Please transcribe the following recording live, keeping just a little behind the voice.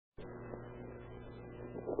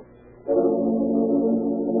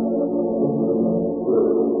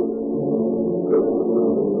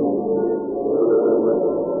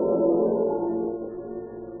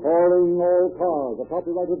Cars, a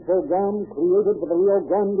copyrighted program created for the Rio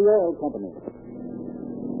Grande Oil Company.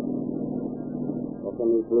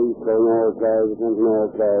 Company Police calling all cars, attention all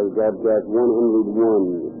cars, broadcast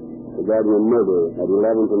 101 regarding a murder at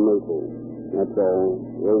 11th and Maple. That's all.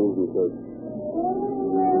 Rolls and Church.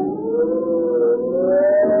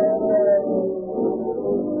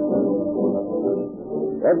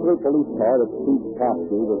 Every police car that speeds past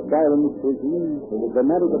you with sirens shrieking is a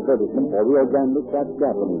dramatic advertisement for Rio Grande cracked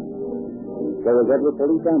gasoline. So is every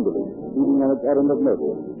police ambulance speeding on its errand of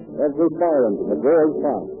murder. Every fire engine that roars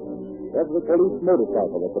past. Every police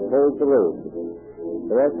motorcycle that patrols the road.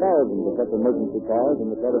 There are thousands of such emergency cars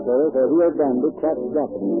in the territory where Rio Grande cracked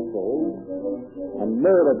gasoline is sold, and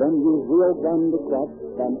more of them use Rio Grande cracked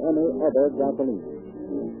than any other gasoline.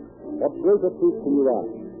 What greater proof can you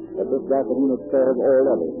ask that this gasoline is fair of all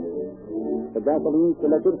others? The gasoline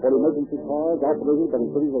selected for emergency cars operated by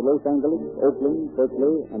the cities of Los Angeles, Oakland,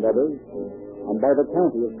 Berkeley, and others, and by the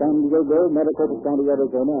county of San Diego, Maricopa County,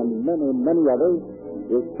 Arizona, and many, many others,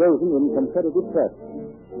 is chosen in competitive tests.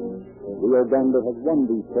 Rio Grande has won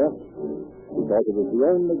these tests because it is the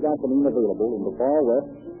only gasoline available in the far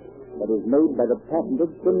west that is made by the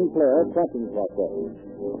patented Sinclair cracking process,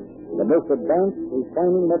 the most advanced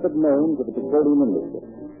refining method known to the petroleum industry.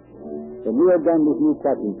 In Rio Grande's new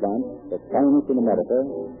cracking plant, the finest in America,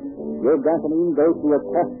 your gasoline goes through a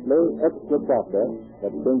costly extra process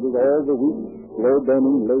that changes all the weak,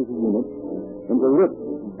 slow-burning, lazy units into rich,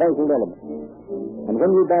 vital elements. And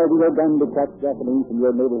when you buy Rio Grande cracked gasoline from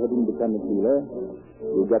your neighborhood independent dealer,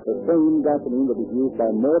 you get the same gasoline that is used by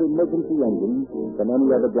more emergency engines than any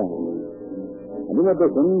other brand. And in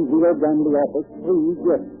addition, Rio Grande offers free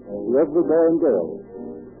gifts to every boy and girl.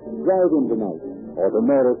 Drive in tonight, or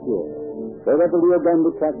tomorrow sure, wherever Rio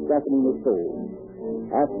Grande cracked gasoline is sold.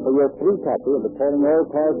 Ask for your free copy of the Calling All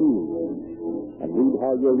Cars News, and read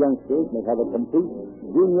how your youngsters may have a complete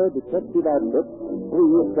junior detective outfit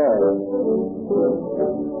free of charge.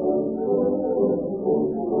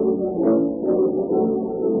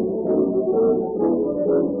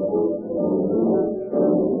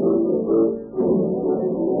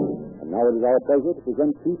 And now it is our pleasure to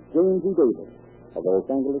present Chief James E. Davis of the Los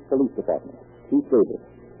Angeles Police Department. Chief Davis.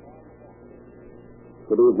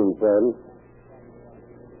 Good evening, friends.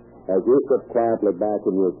 As you sit quietly back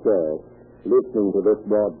in your chair, listening to this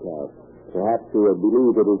broadcast, perhaps you will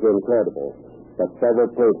believe it is incredible that several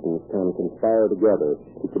persons can conspire together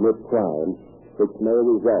to commit crime which may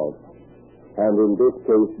result, and in this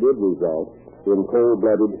case did result, in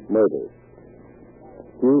cold-blooded murder.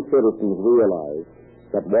 Few citizens realize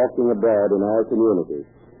that walking abroad in our community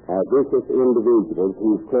are vicious individuals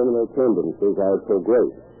whose criminal tendencies are so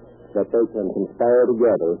great that they can conspire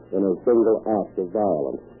together in a single act of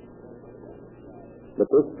violence. But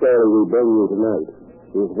this story we bring you tonight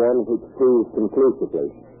is one which proves conclusively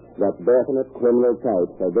that definite criminal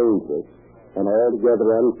types are dangerous and altogether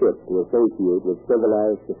unfit to associate with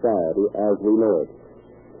civilized society as we know it.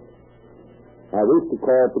 I wish to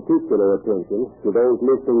call particular attention to those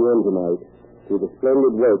listening in tonight to the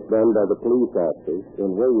splendid work done by the police officers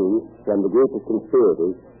in wringing from the group of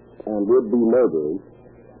conspirators and would-be murderers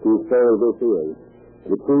whose story this is,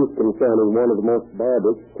 the truth concerning one of the most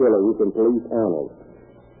barbarous killings in police annals.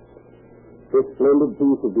 This splendid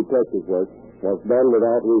piece of detective work was done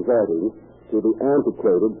without resorting to the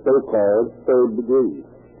antiquated so-called third degree.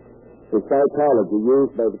 The psychology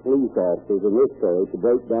used by the police officers in this story to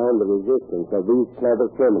break down the resistance of these clever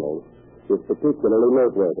criminals is particularly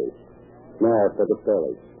noteworthy. Now for the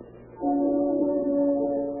story.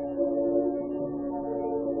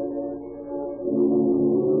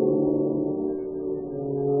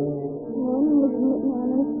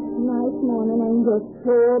 Morning, I'm just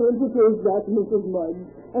poor as it is, that Mrs. Mudge.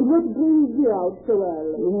 And what brings you out so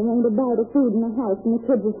early? I'm going to buy the food in the house, and the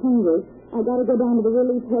kids are hungry. I got to go down to the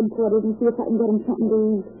relief headquarters and see if I can get them something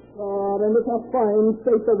to eat. Oh, and it's a fine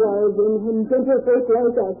state the world in, and gentlefolk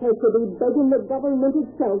like us have to be begging the government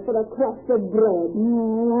itself for a crust of bread.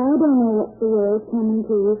 Well, I don't know what the world's coming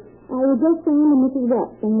to. I was just saying to Mrs.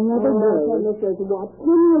 Watson the other day. Oh, Mrs. Watson,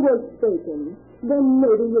 you were speaking. Then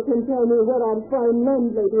maybe you can tell me what our fine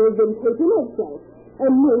landlady has been taking herself.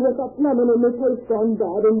 And me with the plumbing in the place gone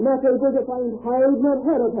bad and not able to find hide nor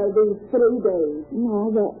hair of her these 3 days. No,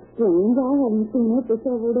 that's strange. I haven't seen her for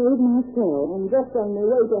several days myself. I'm just on my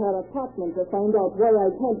way to her apartment to find out why I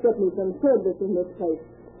can't get me some service in this place.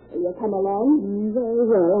 Will you come along? Very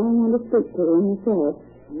well. I want to speak to her myself.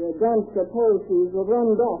 You don't suppose she's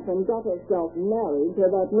run off and got herself married to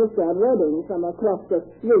that Mr. Redding from across the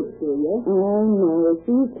street, do you? Oh, no.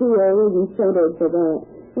 She's too old and settled for that.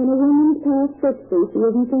 When a woman's past 60, she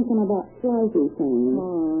isn't thinking about flashy things.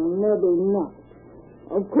 Maybe not.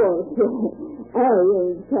 Of course, I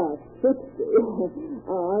ain't past 60.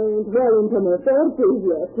 I ain't well into my 30s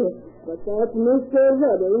yet. But that Mr.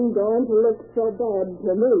 Redding going to look so bad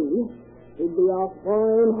to me. He'd be a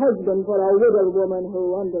fine husband for a widow woman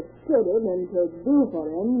who understood him and could do for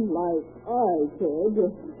him like I could,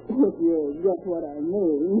 if you get what I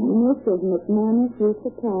mean. Mrs. McManus, you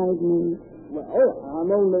surprise me. Well, I'm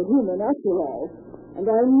only human after all. And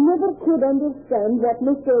I never could understand what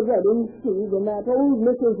Mr. Redding sees in that old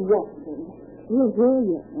Mrs. Watson. You hear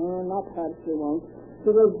you? Not half she won't. She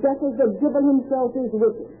was deaf as the devil himself is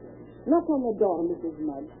wicked. Knock on the door, Mrs.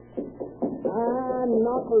 Mudge.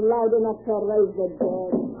 Not loud enough to raise the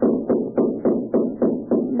dead.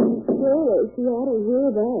 Sure, she ought to hear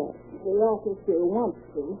that. She ought if she wants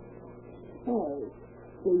to. Hey,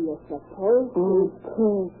 do you suppose? Of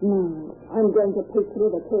course not. I'm going to peek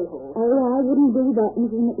through the keyhole. Oh, I wouldn't do that,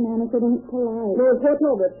 Mrs. McManus. It ain't polite. No, what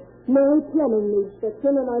of it? My plumbing needs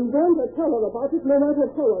fixing, and I'm going to tell her about it no matter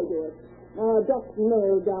how I do it. Just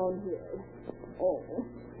nail down here. Oh.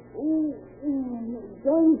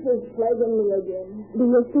 James is plaguing me again. Do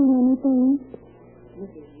you see anything?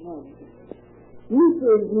 Mrs. Mudge.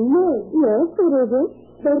 Mrs. Mudge? Yes, what is it?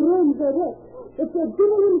 The room's a wreck. It's the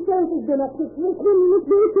devil himself has been up to sleep. Well, let's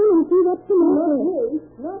go through and see what's the matter.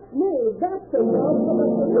 Not me. That's the problem.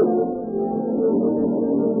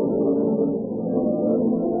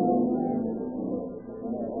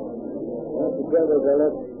 What's the trouble,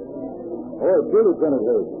 Philip? Oh, Julie's going to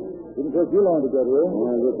hurt. Didn't take you long to get here.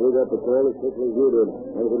 I guess we got the call as quickly as you did.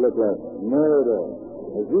 What does it look like? Murder.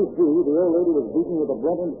 As you see, the old lady was beaten with a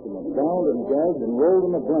blunt instrument, bound and gagged and rolled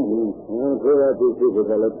in a blanket. Well, clear out these people,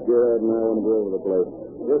 fellas. Clear out now and go over the place.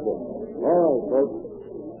 Yes, sir. All right, folks.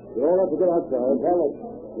 You all have to get outside. Fellas.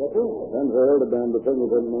 Yes, sir. Send for Hildebrand, the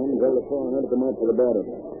signature man, and tell the phone and come out for the body.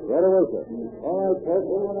 Right away, sir. All right, folks.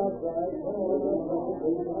 Everyone outside.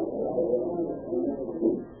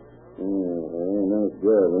 Nice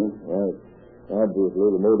job, huh? Right. Obviously,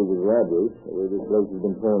 the motive was robbery. The way this place has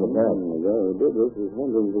been torn apart. Yeah, the business is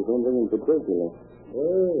hunting for something in particular.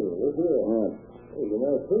 Hey, look here. What? There's a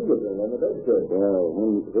nice fingerprint on the bedstead. Well,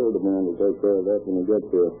 Henry Hildebrand will take care of that when he gets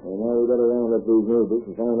here. Well, now we got to round up these neighbors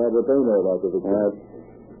and find out what they know about this attack.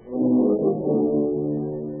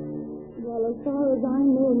 Well, as far as I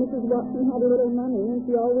knew, Mrs. Watson had a little money, and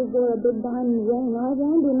she always wore a big diamond ring. I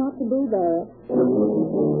warned her not to do that.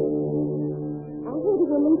 I heard a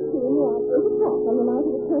woman scream last 8 o'clock on the night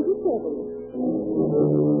of the 27th.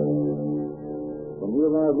 When we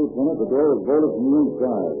arrived, Lieutenant, the door was bolted from the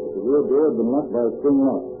inside. The rear door had been locked by a spring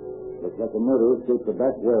lock. Looks like the murderer escaped the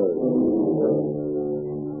back way.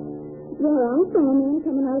 Well, I saw a man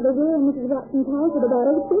coming out of the rear of Mrs. Watson's house at about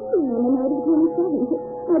 8:15 on the night of the 27th.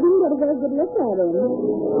 I didn't get a very good look at him.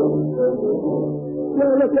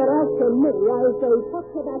 Well, if you're asking me, I say, talk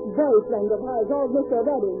to that boyfriend of hers, old Mr.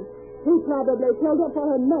 Redding. He probably killed her for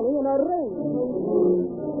her money and a ring.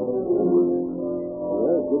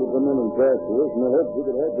 Well, she would come in and talk to us, and I hope she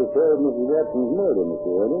could help us solve Mrs. Watson's murder, Mr.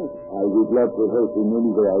 Redding. I would love to help you in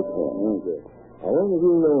any way I can. Okay. How long have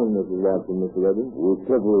you known Mrs. Watson, Mr. Redding?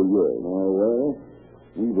 Several years. Oh, well,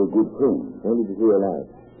 we were good friends. When did you see her last?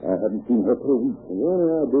 I haven't seen her for a week. The only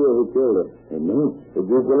idea who killed her. And me? Did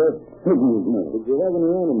you kill her? No. Did you have any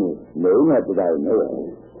enemies? No, not that I know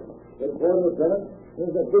of. Get a phone, Lieutenant. Here's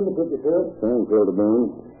that fingerprint report. Thanks, Hildebrand.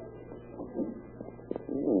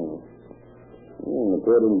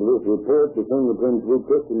 According to this report, the fingerprints we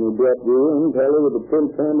took when we brought you in tally with the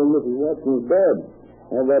prints found in Mrs. Watson's bed.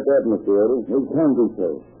 How about that, Mr. Redding? You can't do so.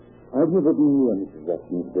 I've never been near Mrs.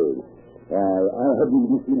 Watson's bed. I haven't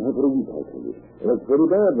even seen her for a week, I tell you. That's pretty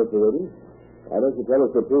bad, Mr. Redding. Why don't you tell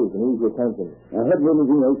us the truth and ease your conscience? I haven't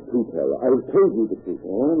anything else to tell. I've told you the truth.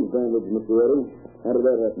 I understand it, Mr. Redding. How did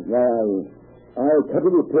that happen? I cut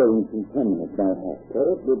it repairing some plumbing at my house. Cut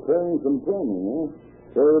it repairing some plumbing, huh?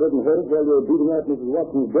 So you didn't hurt it while you were beating out Mrs.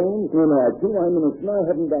 Watson's brains? No, I see I'm in a snow. I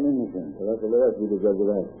haven't done anything. So that's the last we deserve of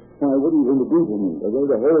that. Why, what are you going to do to me? They're going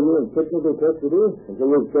to hold you in technical custody until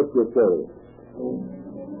you've checked your story.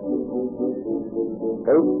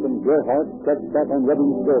 Oates and Gerhardt checked back on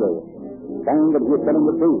Redding's story. Found that he was telling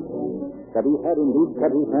the truth. That he had indeed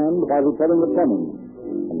cut his hand while repairing the plumbing.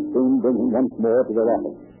 And soon bring him once more to their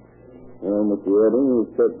office. Well, Mr. Redding, you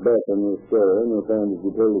checked back on your story and you found that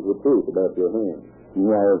you told us the truth about your hand.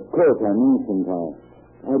 Why, of course, I mean sometimes.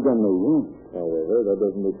 I done no wrong. However, that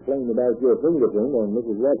doesn't explain about your fingerprint on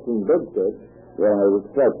Mrs. Watson's bedstead. Well, I was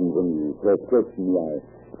frightened when you first questioned me.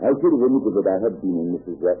 I should have admitted that I had been in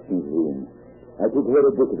Mrs. Watson's room. I took her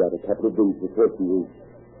a book about a couple of days before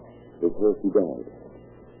she died.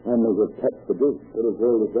 And there's a touch to this. Could have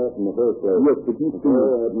told us that in the first place. Yes, but you see.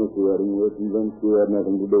 Oh, had Mr. Redding with you, then she had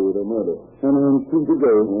nothing to do with her murder. And I'm free to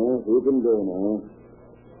go. Yes, you can go now.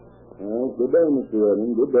 Well, good day, Mr.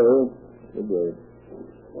 Redding. Good day. Good day.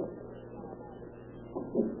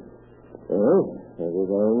 Well, that was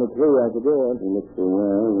our only clue I could go on. He looks so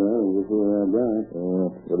well, you see that guy.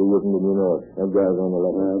 But he isn't in your north. That guy's on the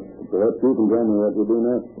left. So let's keep him down here. What we do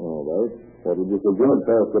next? All right. What did you suggest?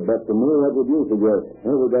 Pastor Buck to me. What would you suggest?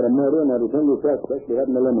 Well, we got a murder and that is only suspect we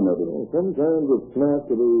haven't eliminated. Sometimes it's smart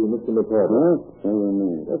to be Mr. McCord. Huh? What do you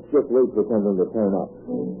mean? Let's just wait for something to turn up.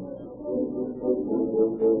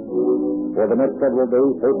 For the next several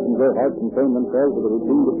days, hosts and their hearts concerned themselves with the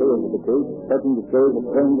routine details of the case, checking the stories of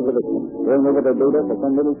friends of the victim, going over their data for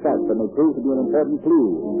some little fact that may prove to be an important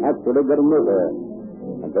clue, actually getting nowhere.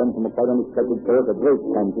 And then, from a quite unexpected source, a break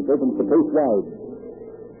comes that opens the case wide.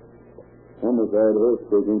 Homicide, horse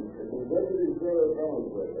speaking.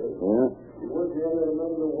 Yeah?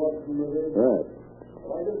 Yes.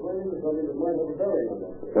 I just ran into something that might have a bearing on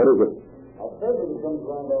that. What is it? A peasant comes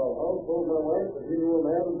around our house, told my wife that he knew a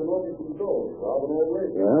man who's been opening some doors, robbing old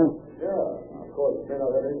lady. Yeah? Yeah. Of course, it may not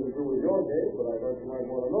have anything to do with your case, but I thought you might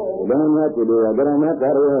want to know. Well, damn that you do. I'll get on that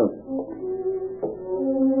right away.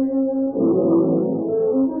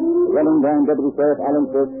 Running down Deputy Sheriff Allen's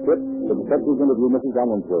trip, the detectives interview Mrs.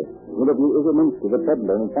 Allen's. Interview is a link to the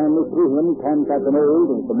peddler and finally through him contact an old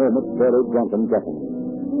and at the moment very drunken gentleman.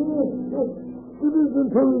 It is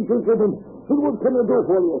intelligence, gentlemen. And what can I do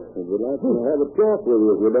for you? We'd like to have a talk with you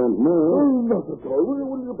if you don't mind. Oh, not at all.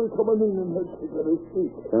 Will you be coming in and have to get a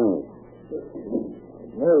seat? Thanks.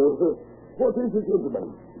 Well, what is it, gentlemen?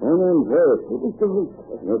 My name's Harris. Mr. Reed.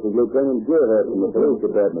 This is Lieutenant Gerhardt from the police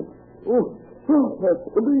department. That's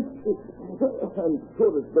police. I'm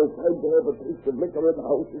sure it's no time to have a taste of liquor in the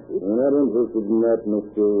house, is it? I'm not interested in that,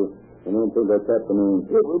 Mr. I don't think that's the name.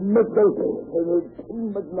 McNulty.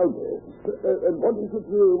 McNulty. And what is it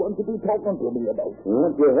you want to be talking to me about? I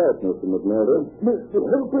want your help, Mr. McNulty.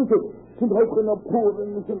 Help is it? Since I've been a poor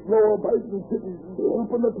innocent law-abiding citizen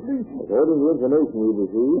helping the police. According to the information we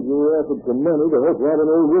received, you were offered some money to help rob an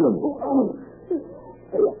old woman.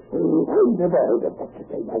 I never heard of such a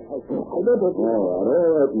thing. I never did. All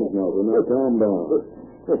right, McNulty. Now calm down.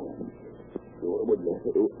 Would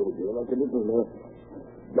you like a little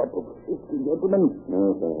drop of whiskey, gentlemen?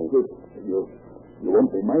 No, thanks. You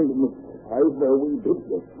won't be minding me. I've a wee bit.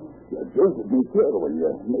 You jolted me here when you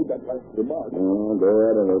made that last remark. Oh, go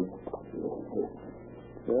right ahead.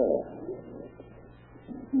 Yeah.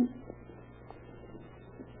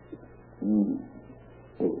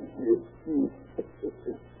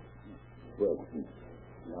 Well,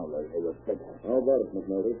 now I respect. How about it,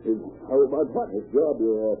 McNulty? How about what? This job you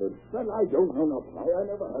were offered. Well, I don't know nothing. I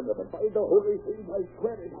never heard of it. By the holy thing, I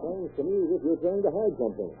swear it. Sounds to me as if you're trying to hide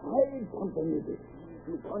something. Hide something, is it?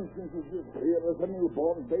 My conscience is as clear as a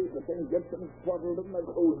newborn babe that ain't getting swaddled in the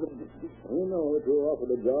coals of the street. We know that you were offered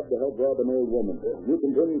a job to help rob an old woman. If you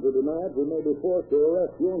continue to deny it, we may be forced to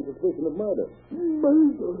arrest you on suspicion of murder.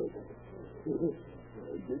 Murder?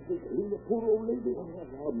 Did you kill the poor old lady?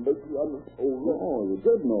 I'll make you honest. Oh, you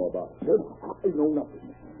did know about it. I know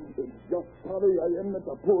nothing. It's just sorry I am that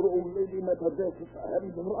the poor old lady met her death at the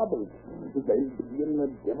hands of robbers. They be in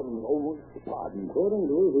the devil's own pardon.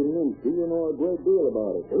 According to his ministry, you know a great deal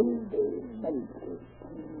about it.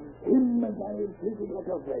 Him and I treated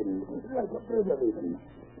like a friend, like a brother even.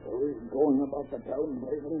 So he's going about the town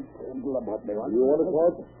braving scandal about me. You want to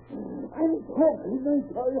talk? I'm talking, I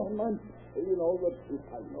tell you, man. You know what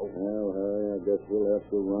I know. Well, Harry, I guess we'll have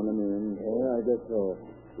to run him in. Yeah, I guess so.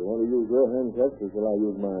 You want to use your handcuffs, or shall I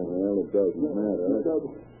use mine? Well, it doesn't matter.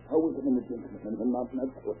 How was it in the gentleman and not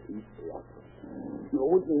what he's for? You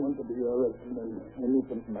wouldn't want to be arrested an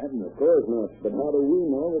innocent man. Of course not. But how do we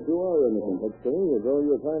know that you are innocent? It seems as though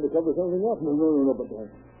you're trying to cover something up. No, but I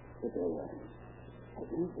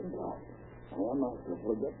didn't think I am after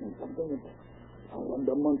forgetting something that happened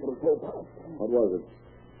a month or so past. What was it?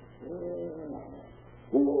 Yes,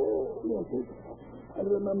 I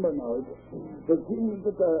remember now. The thing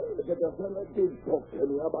that the fella did talk to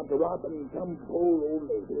me about robbing some poor old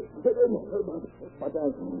lady. But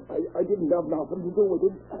I didn't have nothing to do with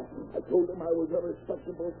it. I told him I was a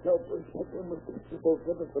respectable, self-respecting, respectable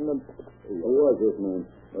citizen. And Who was this man?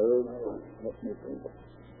 let me think.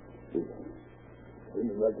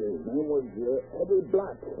 Seems like his name was Eddie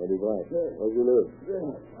Black. Eddie Black. Yeah. Where do you live?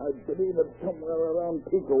 Yeah, I believe it's somewhere around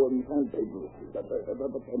Pico and Sandpaper. But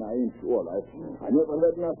I ain't sure. I never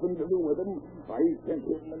had nothing to do with him. I sent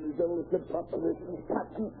him and his illicit propositions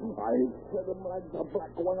packing. I said him like the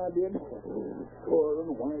black one I did. Sure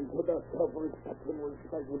and wise with a self-respecting,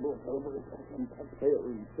 respectable, self-respecting taxpayer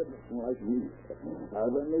and citizen like me. And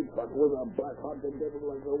then they fuck with a black-hearted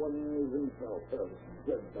devil like the one he is himself.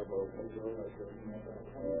 The devil.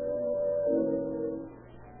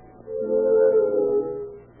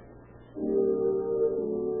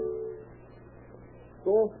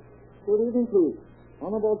 So, good evening, please.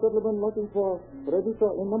 Honorable gentlemen looking for register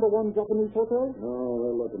in number 1 Japanese hotel? No,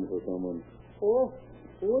 they're looking for someone. Oh,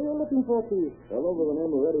 who are you looking for, please? Fellow by the name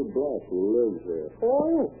of Eddie Black who lives there. Oh,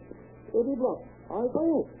 yes. Eddie Black. I say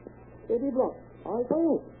it. Eddie Black. I say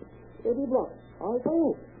it. Eddie Black. I say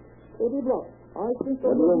it. Eddie Black. I think so.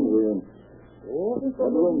 What room's he in? Oh, I think so.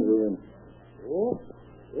 What room's he in? Oh,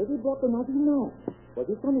 Eddie Black is not in now. But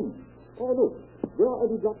he's coming. Oh, look. There are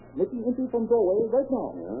Eddie Black making entry from doorway right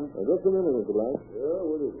now. Yeah? Just a minute, Mr. Black. Yeah,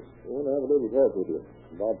 what is it? I want to have a little talk with you.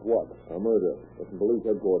 About what? A murder. That's in police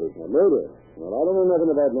headquarters. A murder? Well, I don't know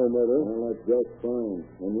nothing about no murder. Well, that's just fine.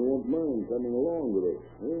 And you won't mind coming along with us.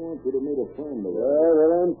 We want you to meet a friend of ours.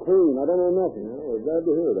 Well, I'm clean. I don't know nothing. Well, we're glad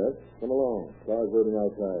to hear that. Come along. Car's waiting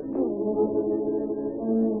outside.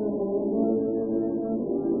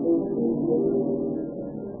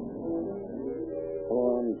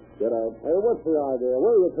 Get out. Hey, what's the idea?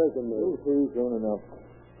 Where are you taking me? You'll see soon enough.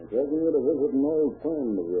 I'm taking you to visit an old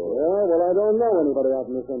friend of yours. Yeah, well, I don't know anybody out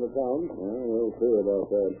in this end of town. Well, we'll see about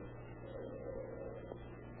that.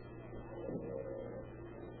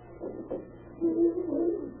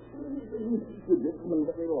 The gentleman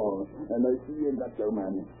very long, and I see you got your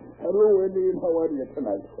man. Hello, Eddie, how are you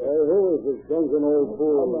tonight? Hey, who is this drunken old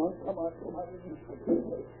fool? Come on.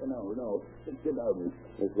 No. Sit down.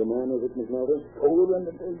 Is the man, is it, Miss Melvin? Cold and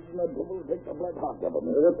it is no trouble to take the black heart of him.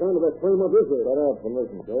 What kind of a frame up is it? Shut up and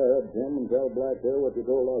listen. Go ahead, Jim, and tell Black here what you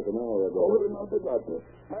told us an hour ago. Hold him out the doctor.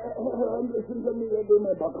 And listen to me, Eddie,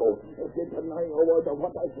 my bucko. If you deny a word of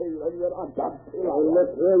what I say, you're a dog.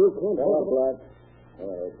 Look here, you can't talk, Black.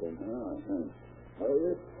 All right, then.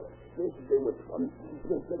 This day was fun.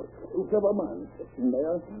 This clever man sitting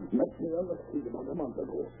there met me on the street about a month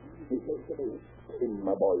ago. He says to me,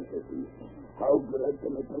 my boy, says he, how could I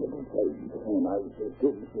make a little change? And I said to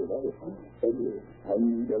him, Eddie, I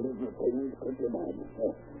need a little change pretty bad.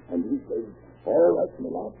 And he says, all right, my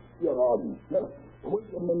lad, you're on. Wait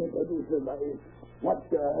a minute, Eddie, says I, what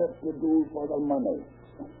do I have to do for the money?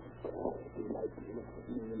 He likes to look at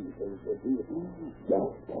me and he says, just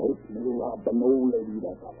help me rob an old lady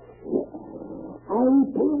that's up. I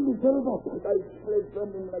pulled myself up. I fled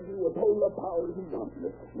from him like you with all the powers of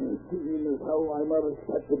darkness. Seeing as how I'm a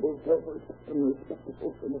respectable, self-respecting,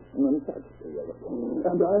 respectable citizen and taxpayer.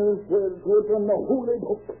 And I swear to it on the holy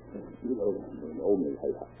book. You know, only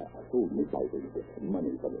I told me by to get some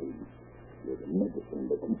money for the medicine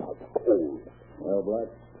that keep out the cold. Well, Black,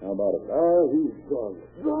 how about it? Oh, he's gone.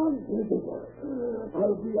 Gone,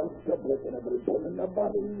 I'll be a subject in every bone in the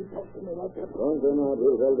body. You talk to me like that. Don't turn out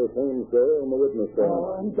he'll tell the same story on the witness stand.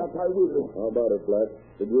 Oh, and that I will. How about it, Black?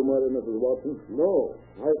 Did you murder Mrs. Watson? No.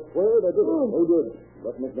 I swear I didn't. Who did?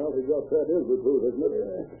 What McNulty just said is the truth, isn't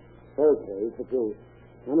it? Okay, it's the truth.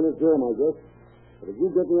 I'm in his room, I guess. But if you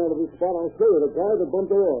get me out of this spot, I'll show you the guy that bumped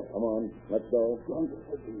her off. Come on, let's go.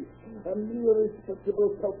 A mere respectable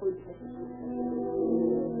self-respecting.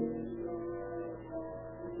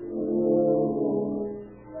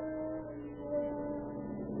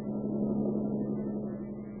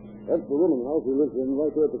 That's the rooming house he lives in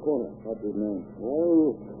right there at the corner. What's his name?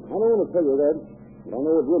 Well, I don't want to tell you that. But I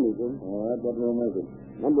know what room he's in. All right, what room is it?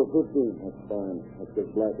 Number 15. That's fine. Let's get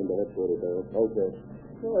Black into headquarters there. Okay.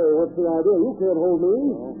 Hey, what's the idea? You can't hold me.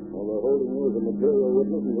 No. Well, they're holding you as a material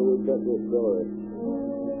witness until we check your story.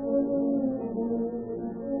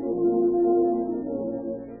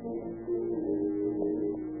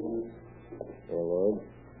 All right.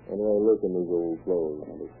 How do I look in these old clothes?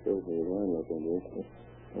 It's still the line up in this.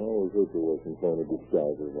 I always wish there was some kind of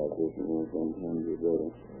disguises like this. You know, sometimes you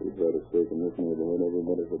better stick in this neighborhood.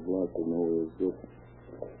 Everybody for blocks would know where it's just.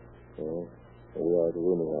 Well, here we are at the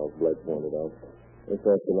rooming house, Black pointed out. Let's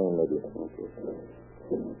ask the landlady. Okay.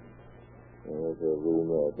 There's a room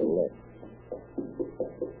there at the left.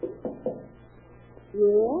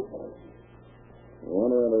 Yeah?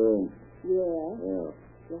 One other room. Yeah. Yeah.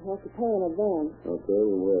 You'll have to pay in advance. Okay,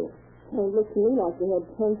 we will. It looks to me like you had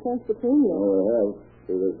 10 cents between you. Oh, we have.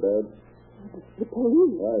 See this bed? The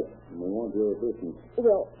police? Right. We want your assistance.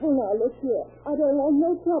 Well, now, look here. I don't want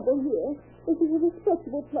no trouble here. This is a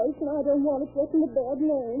respectable place, and I don't want to get in a bad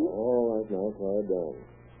name. All right, now, quiet down.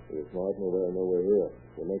 If Martin will know we're here.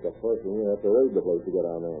 We'll make a fuss and we'll have to raid the place to get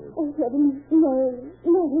our men. Oh, heavens, no,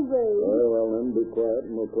 not a raid. Very well, then, be quiet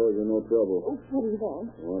and we'll cause you no trouble. Oh, what do you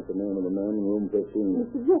want? I want the name of the man in room 15.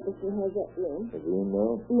 Mr. Jefferson has that room. Is he in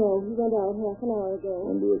now? No, he went out half an hour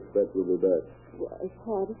ago. When do you expect you'll be back? Well, it's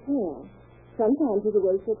hard to tell. Sometimes he's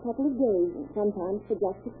away for a couple of days, and sometimes for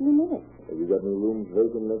just a few minutes. Have you got any rooms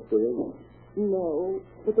vacant next to him? No,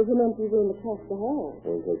 but there's an empty room across the hall.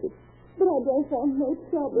 We'll take it. But I don't want no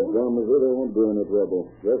trouble. As long as there won't be any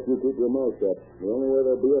trouble. Just you keep your mouth shut. The only way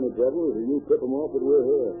there'll be any trouble is if you tip them off that we're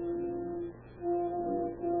here.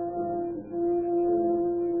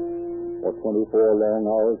 For 24 long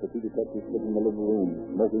hours, the two detectives sit in the little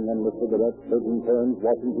room, smoking endless cigarettes, taking turns,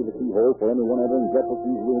 watching through the keyhole for anyone entering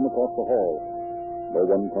Jefferson's room across the hall. No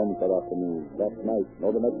one comes that afternoon, that night,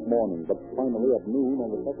 nor the next morning, but finally at noon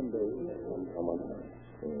on the second day. Come on.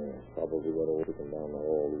 Yeah, probably got to walk him down the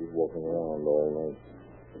hall. He's walking around all night.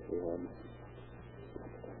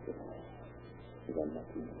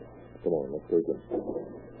 Come on, let's take him.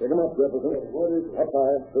 Take him up, Jefferson. What is it? Up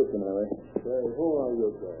high. First him, Harry. Hey, who are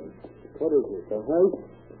you guys? What is this, a heist?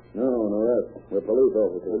 No, an arrest. We're police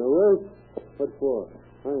officers. An arrest? What for?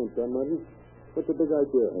 I ain't done nothing. What's the big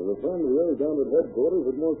idea? There's a friend of yours down at headquarters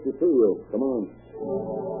that wants to see you. Come on.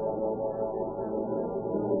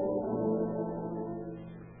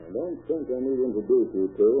 I don't think I need to introduce you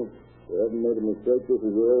two. You haven't made a mistake. This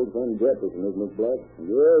is your old friend Jefferson, isn't it, Black?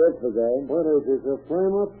 Yeah, that's the guy. What is this, a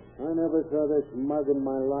frame-up? I never saw this mug in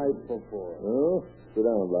my life before. Oh? Sit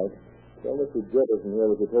down, Black. Tell Mr. Jefferson here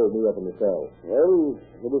what you told me up in the cell. Well,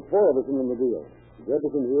 there was four of us in the deal.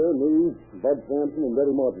 Jefferson here, me, Bud Sampson, and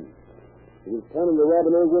Betty Martin. He was planning to rob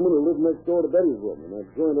an old woman who lived next door to Betty's room, and that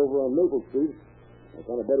joint over on Maple Street. I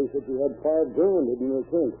found Betty said she had $5 grand hidden in her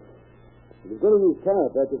trunk. He was going to use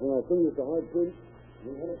cash after from our fingers to hard print. We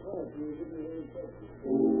had a car. She was getting very interested.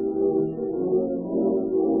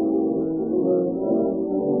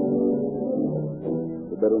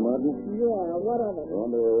 The Betty Martin? Yeah, what of it? We're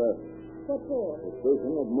under arrest. What for?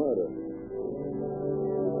 Suspicion of murder.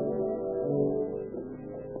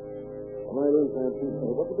 Come right in, Sampson.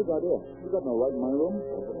 What's the big idea? You got no right in my room.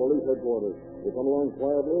 That's the police headquarters. You come along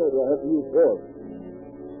quietly, or do I have to use force?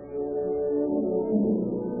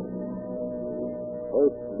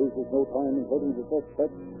 First, loses no time in putting the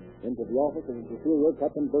suspect into the office of the superior,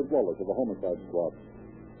 Captain Bert Wallace of the Homicide Squad.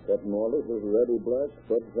 Captain Wallace is Reddy Black,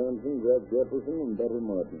 Bud Sampson, Jeff Jefferson, and Betty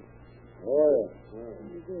Martin. Oh,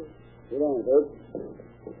 yeah. Sit down, folks.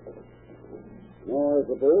 Now, I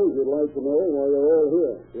suppose you'd like to know why you're all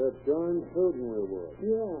here. You're darn certain we would.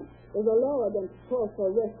 Yeah, there's a law against false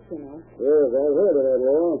arrest, you know. Yes, I've heard of that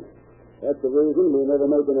law. That's the reason we never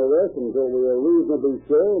make an arrest until we are reasonably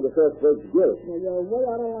sure the suspect's guilt. Well, you're way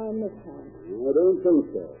out of line this time. I don't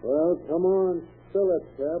think so. Well, come on. Spill it,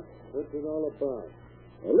 Cap. What's it all about?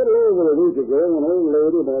 A little over a week ago, an old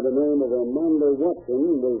lady by the name of Amanda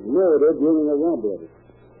Watson was murdered during a robbery.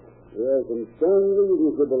 There are some strong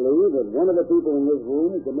reasons to believe that one of the people in this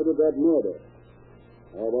room committed that murder.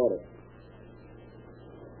 How about it?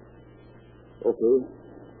 Okay.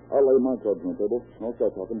 I'll lay my cards on the table. I'll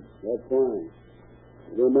start talking. That's fine.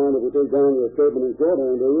 You don't mind if we take down your statement in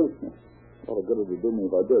shorthand, do you? What good would it do me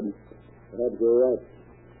if I did? Perhaps you're right.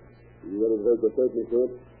 You ready to take the statement, sir?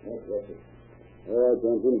 Yes, sir. All right,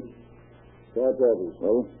 Johnson. Start talking.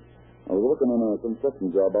 Well, I was working on a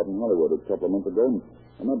construction job out in Hollywood a couple of months ago, and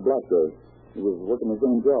I met Black there. He was working the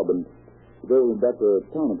same job, and today we went back to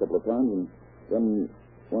town a couple of times, and then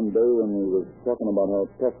one day when he was talking about how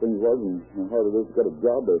tough things was and how hard it is to get a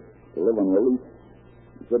job to live on relief,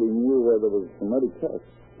 he said he knew where there was some ready cash.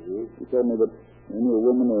 Mm-hmm. He told me that he knew a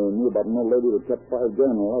woman who knew about an old lady that kept $5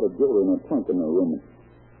 grand and a lot of jewelry in her trunk in her room.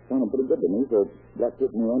 Sounded pretty good to me, so Black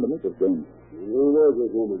took me around to meet this game. Who was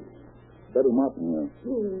this woman? Betty Martin here.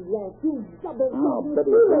 Yes, you double.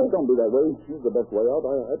 Betty, don't be that way. This is the best way out.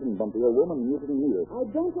 I didn't bump the old woman, and you didn't either. I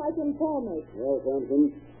don't like informers. Well,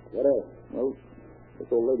 Sampson, what else? Well, this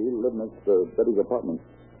old lady lived next to Betty's apartment.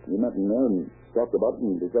 We met in there and talked about it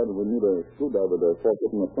and decided we'd need a screwdriver to fork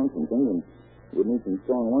it in the trunk and things, and we'd need some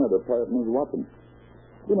strong wire to tie it in his weapon.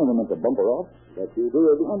 You never meant to bump her off. That you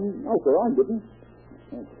did. No, sir, I didn't.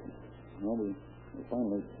 Well, we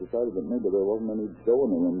finally decided that maybe there wasn't any dough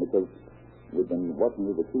in the room because we'd been watching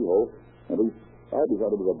through the keyhole. At least I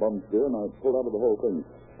decided it was a bum steer, and I pulled out of the whole thing.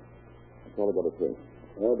 That's all I got to say.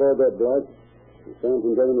 How about that, Black? You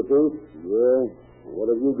Sampson telling the truth? Yeah.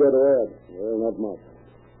 What have you got to add? Well, not much.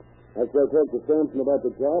 After I talked to Sampson about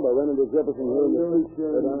the job, I ran into Jefferson here.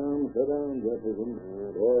 Sit down, Jefferson.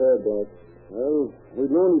 Go ahead, Black. Well,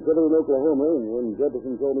 we'd known each other in Oklahoma, and when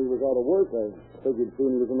Jefferson told me he was out of work, I figured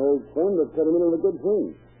seeing he was an old friend that set him in on a good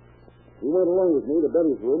thing. He went along with me to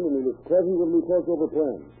Betty's room, and he was present when we talked over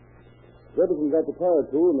plans. Jefferson got the power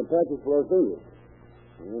tool and the patches for our fingers.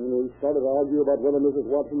 And we started to argue about whether Mrs.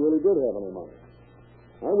 Watson really did have any money.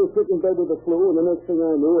 I was sick in bed with the flu, and the next thing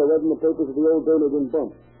I knew, I read in the papers that the old dame had been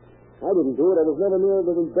bumped. I didn't do it. I was never nearer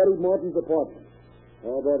than Betty Martin's apartment.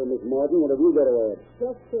 How about it, Miss Martin? What have you got to add?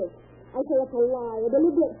 Just this. I say it's a lie, a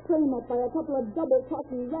deliberate frame-up by a couple of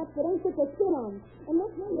double-talking rats that ain't fit to sit on. And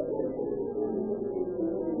that's not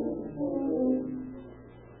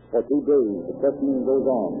For 2 days, the questioning goes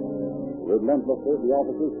on. Relentlessly, the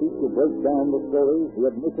officers seek to break down the stories, the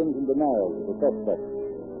admissions and denials of the suspects.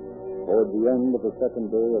 Toward the end of the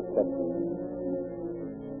second day of questioning.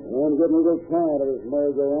 I'm getting a little tired of this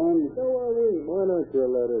merry-go-round. So are we. Why don't you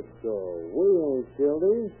let it go? We ain't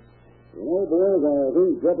guilty. You know, boys, I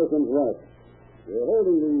think Jefferson's right. They're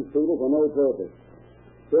holding these people for no purpose.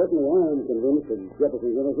 Certainly I am convinced that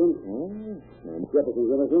Jefferson's innocent. And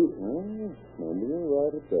Jefferson's innocent. Maybe you're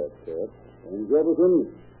right at that, Ted. And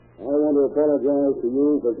Jefferson, I want to apologize to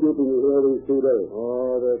you for keeping you here these 2 days.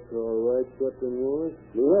 Oh, that's all right, Captain Morris.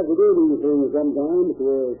 We have to do these things sometimes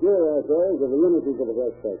to assure ourselves of the innocence of a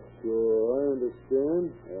suspect. Sure, I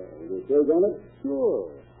understand. You sure done it?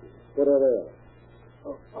 Sure. Put her there.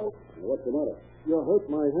 Oh. What's the matter? You hurt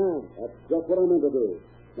my hand. That's just what I meant to do.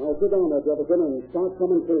 Now sit down there, Jefferson, and start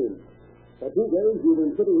coming clean. For 2 days, you've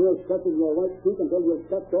been sitting here scratching your right cheek until you've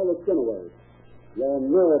scratched all the skin away. You're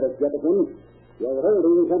nervous, Jefferson. You're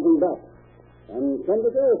holding something back. And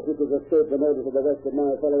something else which has escaped the notice of the rest of my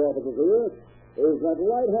fellow officers here is that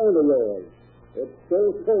right hand of yours. It's still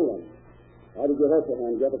swollen. How did you hurt your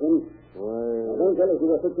hand, Jefferson? Why, Now, don't tell us you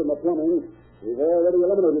were fixing the plumbing. We've already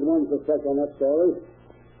eliminated one suspect on that story.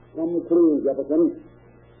 Come clean, Jefferson.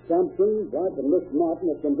 Sampson, Bright, and Miss Martin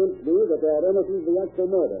have convinced me that they are innocent of the actual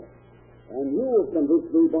murder. And you have convinced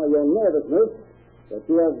me by your nervousness that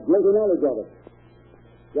you have greater knowledge of it.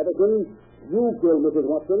 Jefferson, you killed Mrs.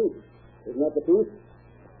 Watson. Isn't that the truth?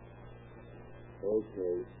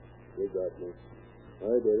 okay. You got me.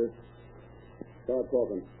 I did it. Start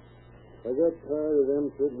talking. I got tired of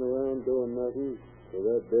them sitting around doing nothing. So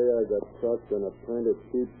that day I got sucked in a pint of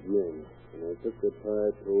cheap gin. And I took the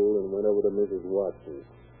tire tool and went over to Mrs. Watson.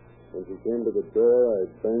 When she came to the door, I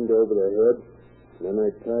banged her over the head. And then I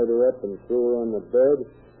tied her up and threw her on the bed.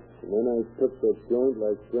 And then I took the joint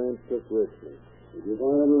like Grant took Richmond. Did you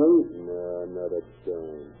find anything? No, not a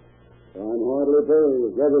dime. I'm hardly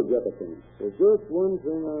pleased, Robert Jefferson. There's just one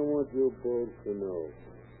thing I want you both to know.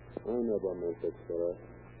 I never meant it, fella.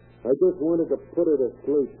 I just wanted to put her to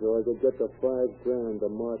sleep so I could get the $5,000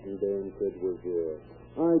 the Martin dame said was here.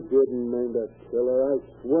 I didn't mean to kill her. I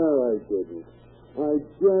swear I didn't. I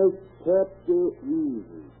just kept her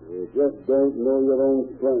easy. You just don't know your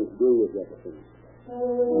own strength, do you, Jefferson?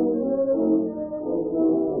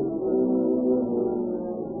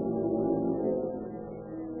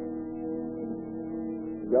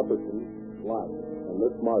 Jefferson, Black, and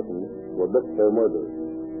Miss Martin were booked for murder.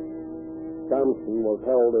 Sampson was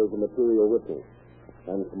held as a material witness,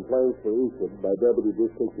 and complaints were issued by Deputy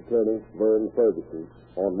District Attorney Vern Ferguson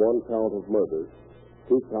on 1 count of murder,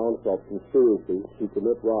 2 counts of conspiracy to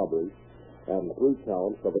commit robbery, and 3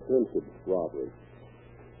 counts of attempted robbery.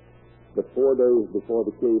 But 4 days before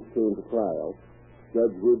the case came to trial,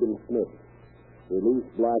 Judge Reuben Smith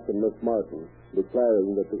released Black and Miss Martin,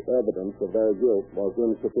 declaring that the evidence of their guilt was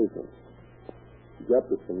insufficient.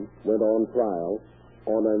 Jefferson went on trial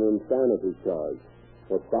on an insanity charge,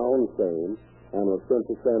 was found sane, and was sent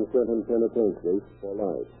to San Quentin Penitentiary for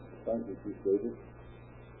life. Thank you, Chief Davis.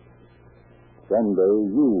 Someday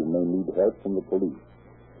you may need help from the police.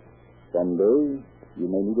 Someday you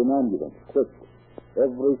may need an ambulance, quick.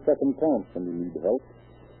 Every second counts when you need help.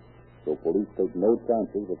 So police take no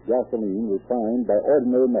chances with gasoline refined by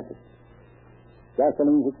ordinary methods.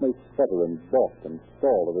 Gasoline which may sputter and balk and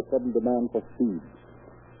stall at a sudden demand for speed.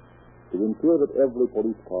 To ensure that every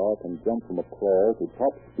police car can jump from a crawl to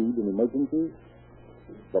top speed in emergencies,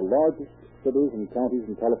 the largest cities and counties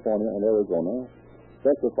in California and Arizona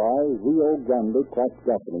specify Rio Grande cracked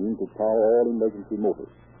gasoline to power all emergency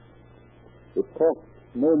motors. It costs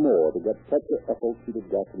no more to get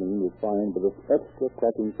tetra-ethyl-treated gasoline refined by this extra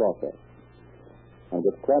cracking process. And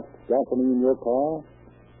with cracked gasoline in your car,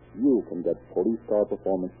 you can get police car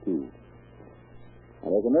performance too.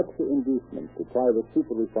 And as an extra inducement to try the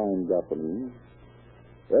super-refined gasoline,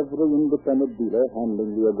 every independent dealer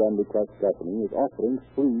handling Rio Grande cracked gasoline is offering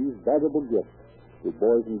free, valuable gifts to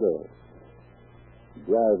boys and girls.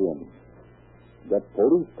 Drive in. Get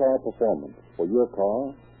police car performance for your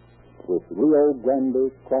car with Rio Grande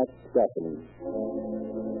cracked gasoline.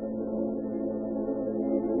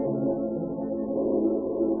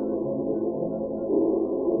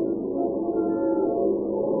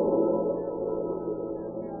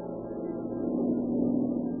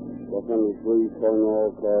 Calling all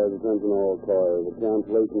cars, attention all cars. A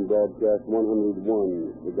cancellation broadcast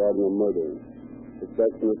 101 regarding a murder.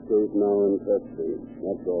 Suspected case now in custody.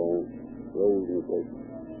 That's all. Rolls and takes.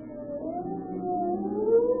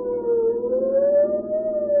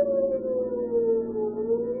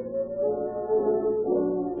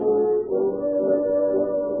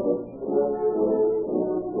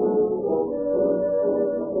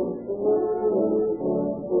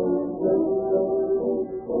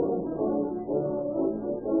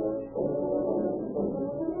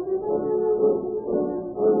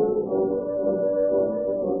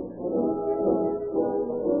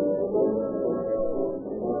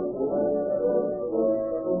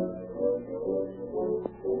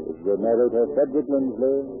 Your narrator, Frederick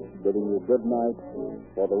Lindsley, bidding you good night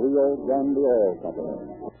for the Rio Grande Oil Company.